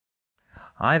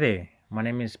Hi there, my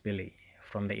name is Billy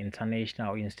from the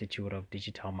International Institute of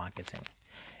Digital Marketing.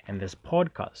 In this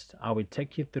podcast, I will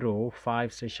take you through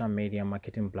 5 social media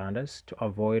marketing blunders to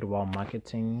avoid while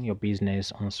marketing your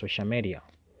business on social media.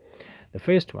 The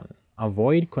first one,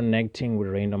 avoid connecting with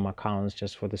random accounts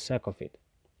just for the sake of it.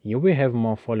 You will have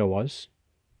more followers,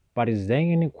 but is there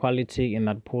any quality in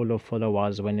that pool of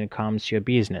followers when it comes to your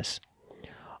business?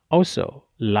 Also,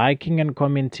 liking and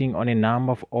commenting on a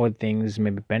number of odd things may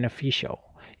be beneficial.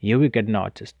 You will get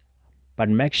noticed, but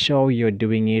make sure you're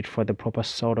doing it for the proper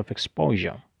sort of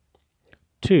exposure.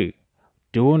 2.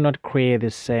 Do not create the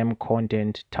same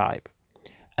content type.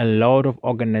 A lot of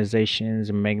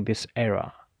organizations make this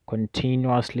error,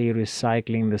 continuously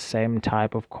recycling the same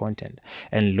type of content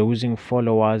and losing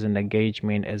followers and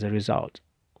engagement as a result.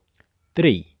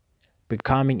 3.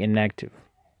 Becoming inactive.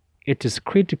 It is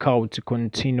critical to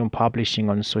continue publishing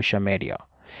on social media.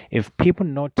 If people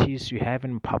notice you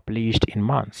haven't published in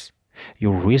months,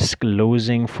 you risk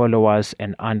losing followers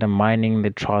and undermining the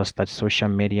trust that social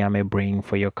media may bring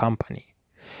for your company.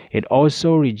 It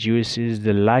also reduces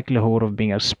the likelihood of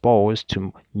being exposed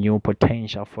to new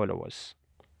potential followers.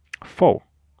 4.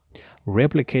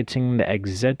 Replicating the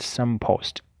exact same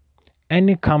post.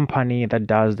 Any company that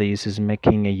does this is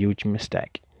making a huge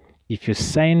mistake. If you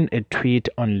send a tweet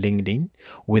on LinkedIn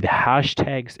with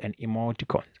hashtags and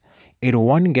emoticons, it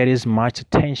won't get as much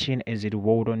attention as it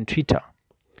would on Twitter.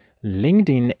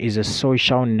 LinkedIn is a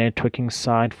social networking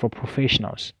site for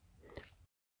professionals.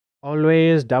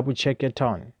 Always double check your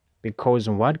tone because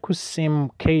what could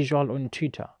seem casual on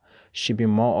Twitter should be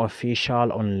more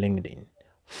official on LinkedIn.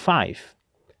 5.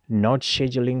 Not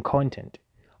scheduling content.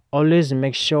 Always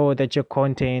make sure that your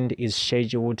content is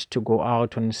scheduled to go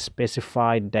out on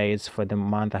specified dates for the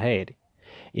month ahead.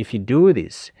 If you do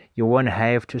this, you won't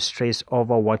have to stress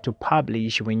over what to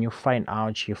publish when you find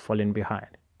out you're falling behind.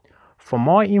 For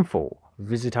more info,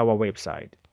 visit our website